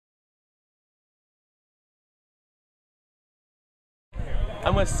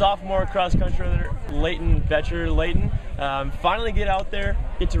I'm with sophomore cross country runner Leighton Betcher. Leighton, finally get out there,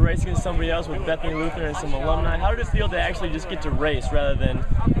 get to race against somebody else with Bethany Luther and some alumni. How did it feel to actually just get to race rather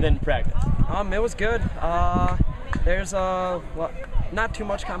than practice? It was good. There's not too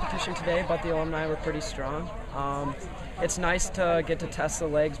much competition today, but the alumni were pretty strong. It's nice to get to test the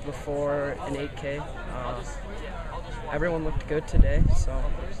legs before an 8K. Everyone looked good today, so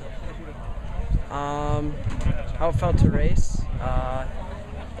how it felt to race.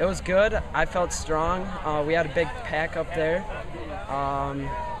 It was good. I felt strong. We had a big pack up there.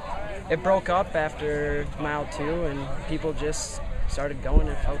 It broke up after mile 2, and people just started going.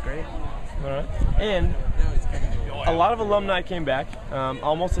 It felt great. All right. And a lot of alumni came back,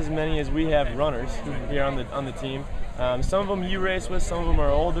 almost as many as we have runners here on the team. Some of them you race with, some of them are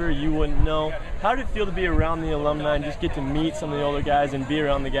older, you wouldn't know. How did it feel to be around the alumni and just get to meet some of the older guys and be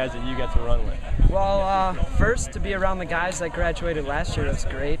around the guys that you got to run with? Well, first, to be around the guys that graduated last year was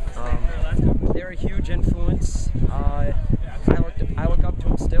great. They were a huge influence. I look up to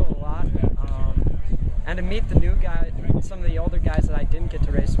them still a lot. And to meet the new guys, some of the older guys that I didn't get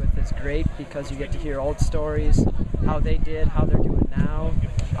to race with is great because you get to hear old stories, how they did, how they're doing now.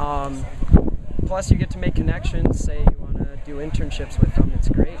 Plus you get to make connections, say you want to do internships with them. It's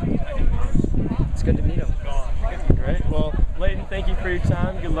great. It's good to meet them. Great. Well, Leighton, thank you for your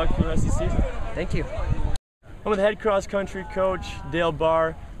time. Good luck for the rest of the season. Thank you. I'm with head cross country coach Dale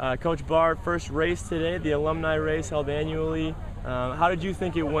Barr. Coach Barr, first race today, the alumni race held annually. How did you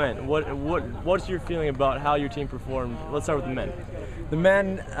think it went? What's your feeling about how your team performed? Let's start with the men. The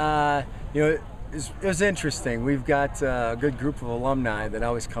men, it was interesting. We've got a good group of alumni that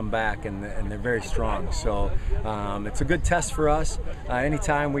always come back, and they're very strong. So it's a good test for us.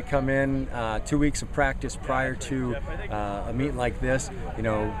 Anytime we come in 2 weeks of practice prior to a meet like this,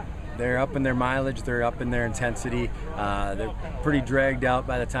 they're up in their mileage, they're up in their intensity. They're pretty dragged out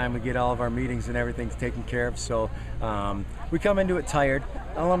by the time we get all of our meetings and everything's taken care of. So we come into it tired.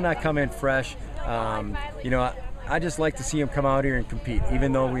 Alumni come in fresh. I just like to see them come out here and compete,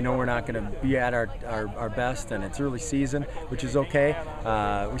 even though we know we're not going to be at our best and it's early season, which is okay.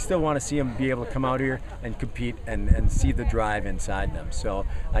 We still want to see them be able to come out here and compete and see the drive inside them. So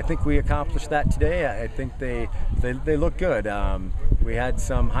I think we accomplished that today. I think they look good. We had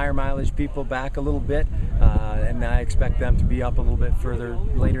some higher mileage people back a little bit, and I expect them to be up a little bit further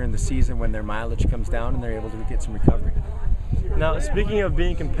later in the season when their mileage comes down and they're able to get some recovery. Now, speaking of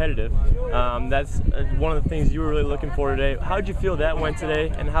being competitive, that's one of the things you were really looking for today. How did you feel that went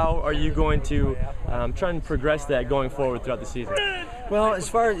today, and how are you going to try and progress that going forward throughout the season? Well, as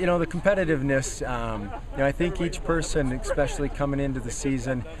far as the competitiveness, I think each person, especially coming into the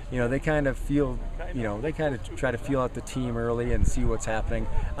season, they kind of feel, they kind of try to feel out the team early and see what's happening.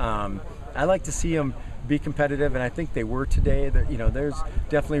 I like to see them be competitive, and I think they were today. There's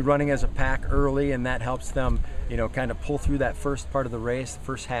definitely running as a pack early, and that helps them, kind of pull through that first part of the race, the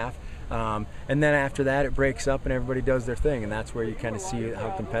first half. And then after that, it breaks up and everybody does their thing, and that's where you kind of see how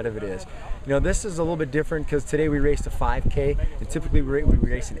competitive it is. This is a little bit different because today we raced a 5K, and typically we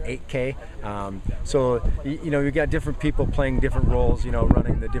race an 8K. So you've got different people playing different roles,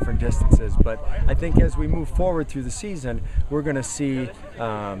 running the different distances. But I think as we move forward through the season, we're going to see,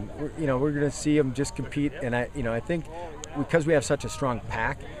 we're going to see them just compete. And I think because we have such a strong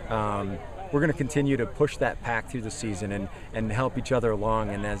pack, we're going to continue to push that pack through the season and help each other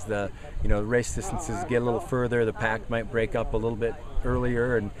along. And as the race distances get a little further, the pack might break up a little bit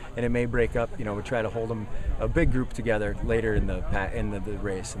earlier, and it may break up. We try to hold them a big group together later in the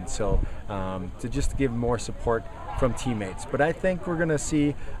race, and so to just give more support from teammates. But I think we're going to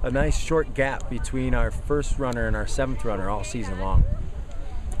see a nice short gap between our first runner and our 7th runner all season long.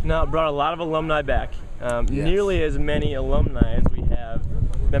 Now, it brought a lot of alumni back, Yes. Nearly as many alumni as we have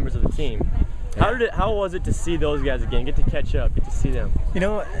members of the team. How was it to see those guys again, get to catch up, get to see them?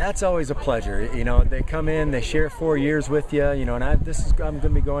 That's always a pleasure. They come in, they share 4 years with you, and I'm going to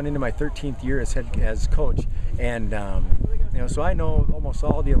be going into my 13th year as coach, and so I know almost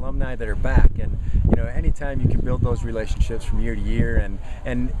all the alumni that are back, and anytime you can build those relationships from year to year,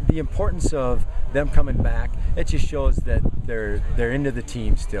 and the importance of them coming back, it just shows that they're into the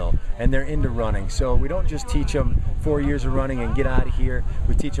team still, and they're into running. So we don't just teach them 4 years of running and get out of here.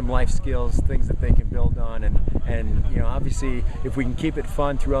 We teach them life skills, things that they can build on, and obviously if we can keep it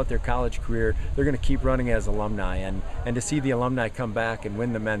fun throughout their college career, they're going to keep running as alumni, and to see the alumni come back and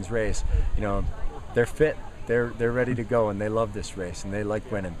win the men's race, they're fit, they're ready to go, and they love this race and they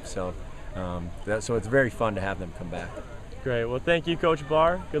like winning. So so it's very fun to have them come back. Great. Well, thank you, Coach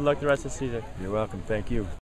Barr. Good luck the rest of the season. You're welcome. Thank you.